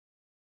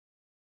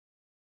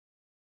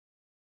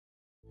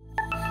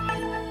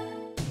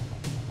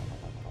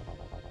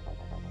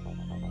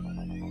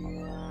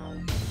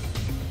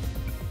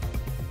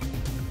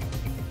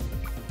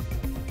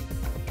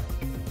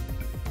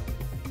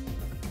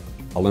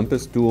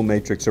Olympus dual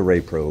matrix array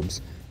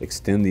probes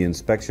extend the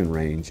inspection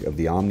range of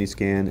the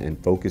OmniScan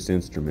and Focus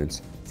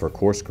instruments for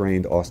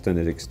coarse-grained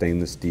austenitic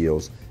stainless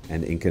steels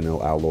and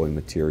Inconel alloy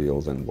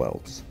materials and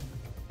welds.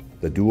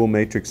 The dual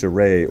matrix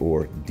array,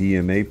 or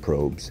DMA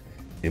probes,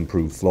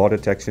 improve flaw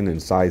detection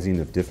and sizing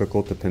of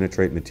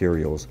difficult-to-penetrate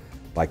materials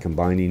by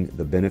combining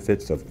the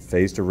benefits of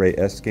phased array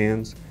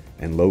S-scans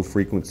and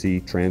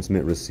low-frequency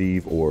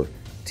transmit-receive, or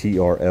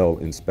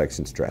TRL,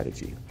 inspection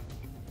strategy.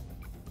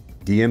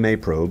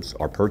 DMA probes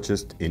are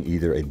purchased in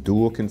either a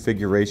dual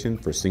configuration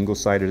for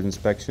single-sided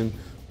inspection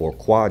or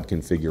quad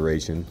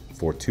configuration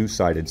for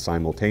two-sided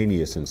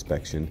simultaneous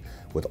inspection,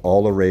 with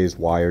all arrays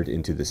wired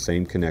into the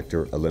same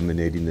connector,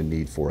 eliminating the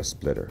need for a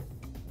splitter.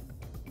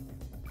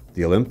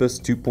 The Olympus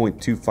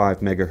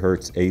 2.25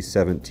 MHz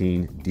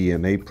A17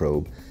 DMA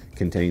probe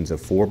contains a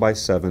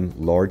 4x7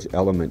 large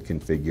element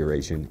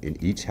configuration in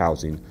each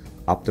housing,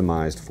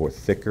 optimized for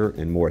thicker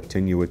and more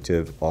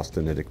attenuative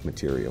austenitic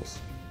materials.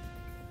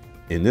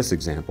 In this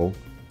example,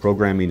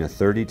 programming a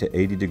 30 to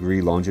 80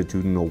 degree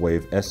longitudinal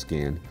wave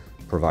S-scan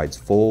provides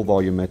full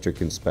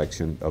volumetric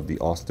inspection of the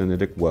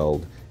austenitic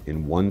weld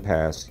in one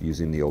pass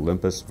using the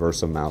Olympus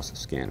Versa mouse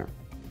scanner.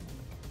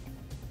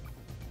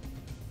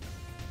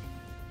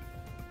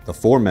 The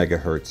 4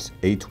 MHz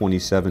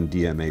A27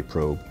 DMA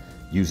probe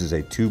uses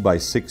a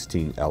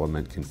 2x16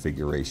 element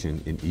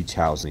configuration in each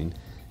housing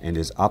and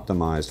is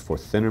optimized for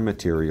thinner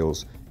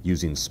materials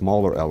using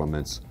smaller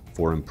elements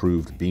for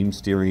improved beam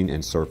steering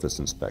and surface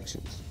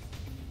inspections.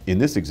 In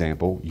this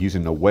example,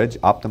 using a wedge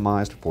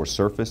optimized for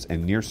surface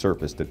and near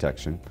surface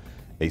detection,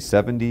 a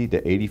 70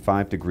 to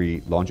 85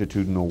 degree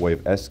longitudinal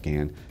wave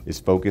S-scan is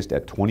focused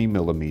at 20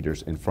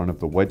 millimeters in front of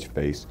the wedge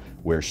face,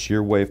 where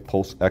shear wave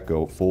pulse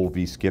echo full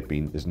V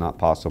skipping is not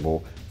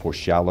possible for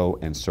shallow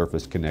and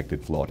surface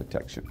connected flaw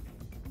detection.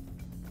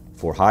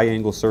 For high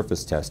angle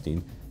surface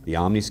testing, the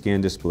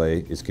OmniScan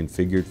display is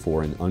configured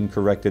for an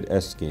uncorrected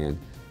S-scan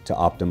to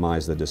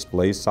optimize the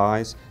display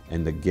size,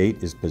 and the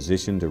gate is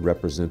positioned to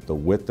represent the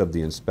width of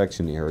the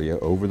inspection area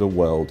over the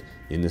weld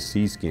in the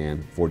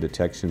C-scan for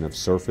detection of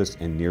surface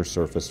and near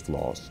surface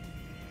flaws.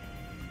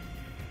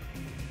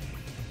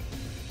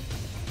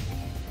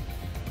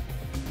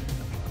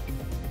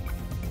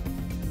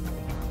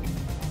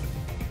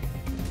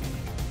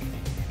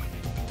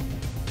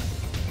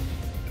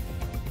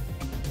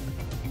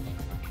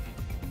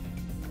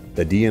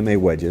 The DMA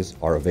wedges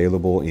are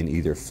available in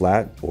either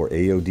flat or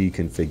AOD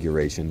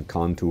configuration,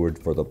 contoured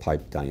for the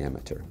pipe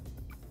diameter.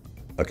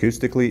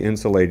 Acoustically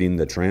insulating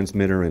the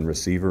transmitter and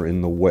receiver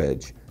in the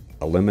wedge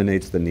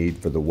eliminates the need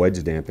for the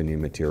wedge dampening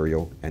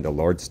material and a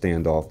large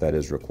standoff that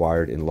is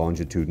required in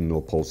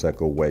longitudinal pulse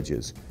echo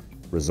wedges,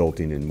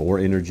 resulting in more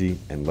energy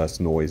and less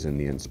noise in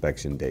the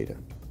inspection data.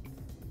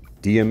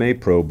 DMA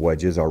probe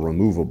wedges are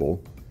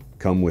removable,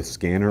 come with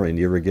scanner and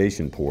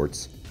irrigation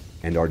ports,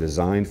 and are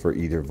designed for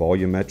either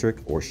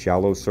volumetric or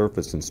shallow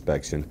surface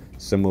inspection,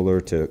 similar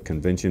to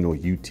conventional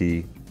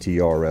UT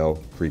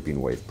TRL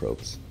creeping wave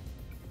probes.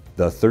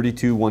 The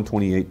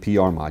 32128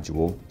 PR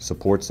module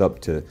supports up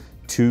to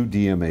 2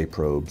 DMA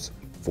probes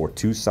for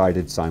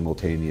two-sided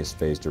simultaneous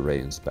phased array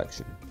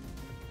inspection.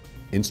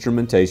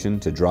 Instrumentation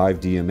to drive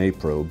DMA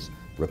probes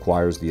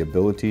requires the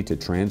ability to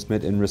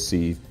transmit and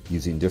receive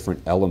using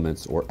different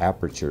elements or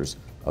apertures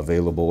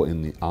available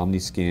in the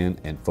OmniScan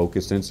and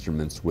Focus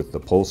instruments with the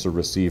pulsar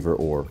receiver,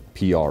 or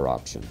PR,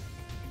 option.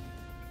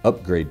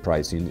 Upgrade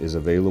pricing is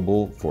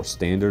available for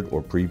standard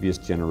or previous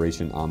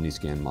generation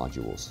OmniScan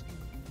modules.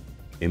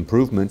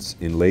 Improvements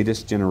in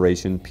latest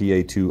generation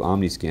PA2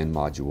 OmniScan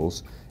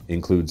modules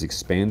includes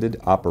expanded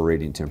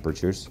operating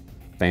temperatures,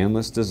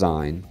 fanless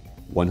design,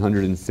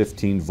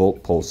 115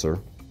 volt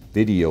pulsar,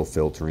 video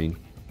filtering,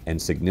 and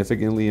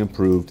significantly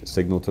improved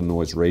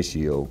signal-to-noise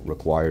ratio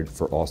required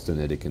for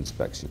austenitic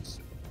inspections.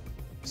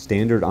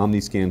 Standard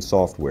OmniScan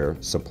software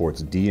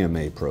supports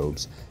DMA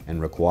probes and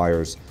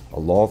requires a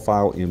log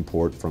file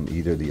import from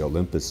either the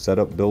Olympus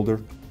Setup Builder,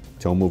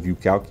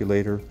 TomoView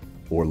Calculator,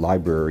 or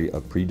library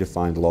of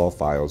predefined log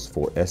files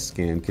for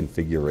S-scan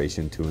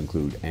configuration to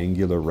include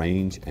angular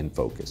range and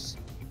focus.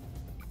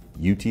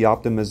 UT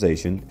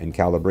optimization and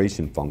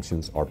calibration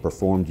functions are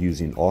performed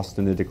using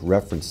austenitic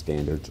reference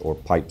standards or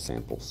pipe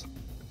samples.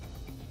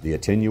 The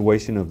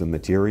attenuation of the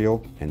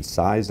material and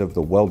size of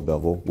the weld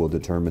bevel will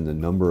determine the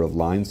number of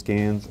line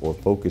scans or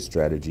focus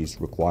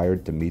strategies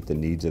required to meet the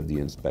needs of the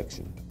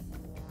inspection.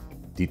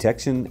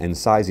 Detection and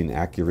sizing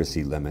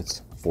accuracy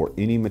limits for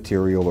any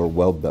material or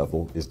weld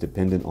bevel is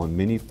dependent on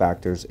many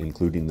factors,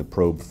 including the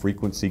probe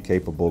frequency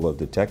capable of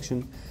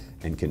detection,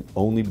 and can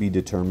only be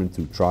determined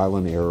through trial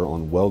and error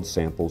on weld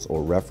samples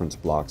or reference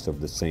blocks of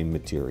the same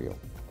material.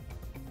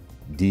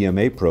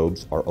 DMA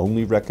probes are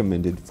only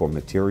recommended for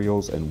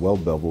materials and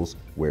weld bevels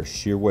where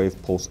shear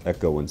wave pulse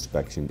echo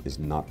inspection is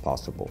not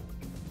possible.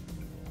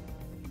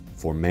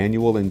 For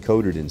manual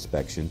encoded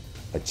inspection,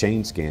 a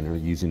chain scanner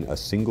using a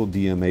single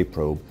DMA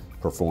probe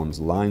performs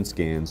line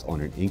scans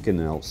on an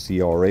Inconel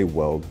CRA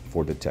weld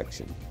for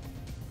detection.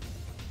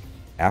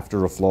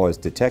 After a flaw is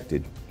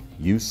detected,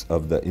 Use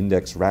of the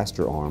index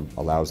raster arm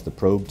allows the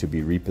probe to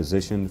be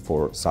repositioned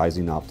for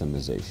sizing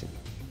optimization.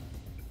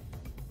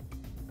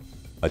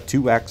 A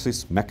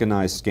 2-axis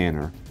mechanized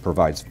scanner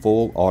provides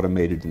full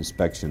automated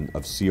inspection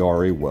of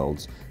CRA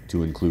welds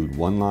to include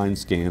one-line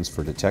scans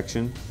for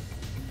detection,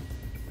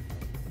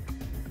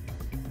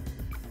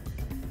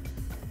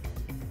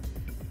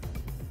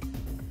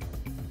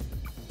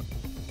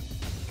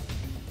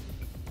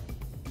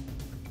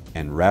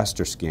 and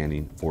raster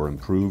scanning for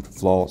improved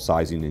flaw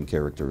sizing and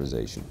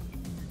characterization.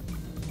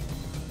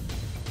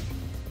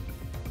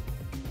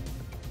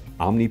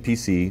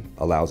 OmniPC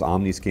allows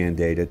OmniScan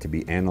data to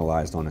be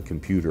analyzed on a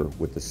computer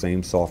with the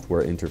same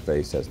software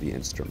interface as the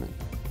instrument.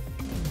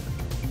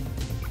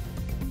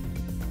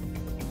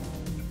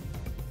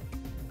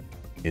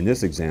 In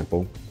this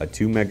example, a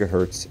 2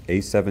 MHz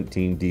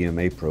A17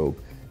 DMA probe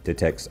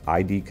detects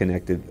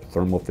ID-connected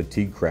thermal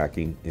fatigue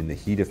cracking in the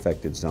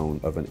heat-affected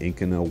zone of an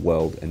Inconel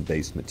weld and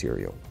base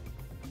material.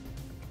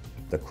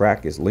 The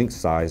crack is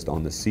length-sized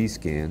on the C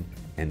scan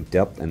and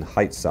depth and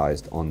height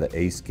sized on the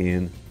A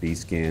scan, B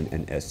scan,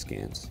 and S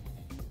scans.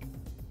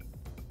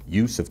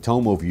 Use of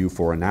TomoView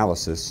for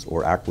analysis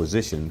or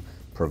acquisition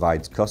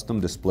provides custom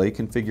display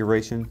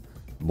configuration,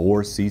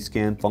 more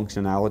C-scan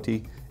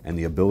functionality, and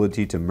the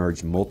ability to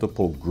merge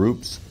multiple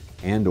groups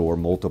and/or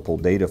multiple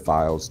data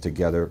files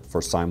together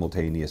for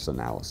simultaneous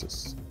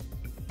analysis.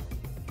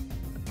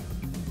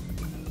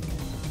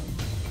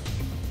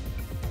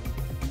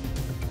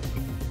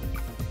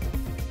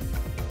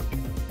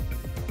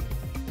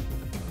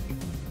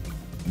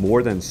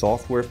 More than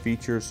software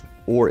features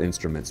or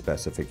instrument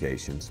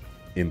specifications,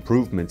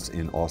 improvements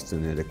in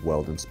austenitic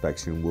weld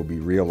inspection will be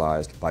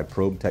realized by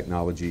probe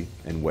technology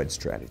and wedge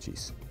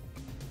strategies.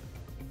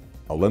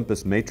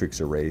 Olympus matrix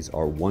arrays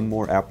are one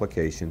more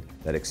application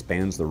that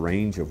expands the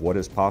range of what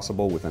is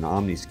possible with an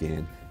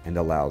OmniScan and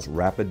allows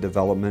rapid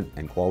development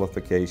and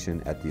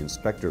qualification at the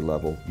inspector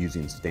level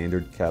using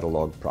standard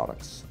catalog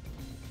products.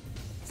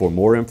 For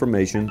more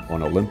information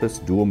on Olympus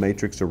dual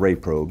matrix array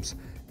probes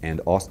and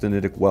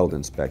austenitic weld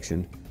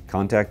inspection,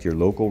 contact your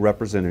local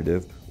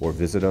representative or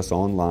visit us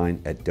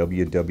online at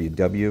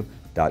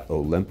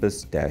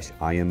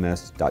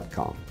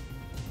www.olympus-ims.com.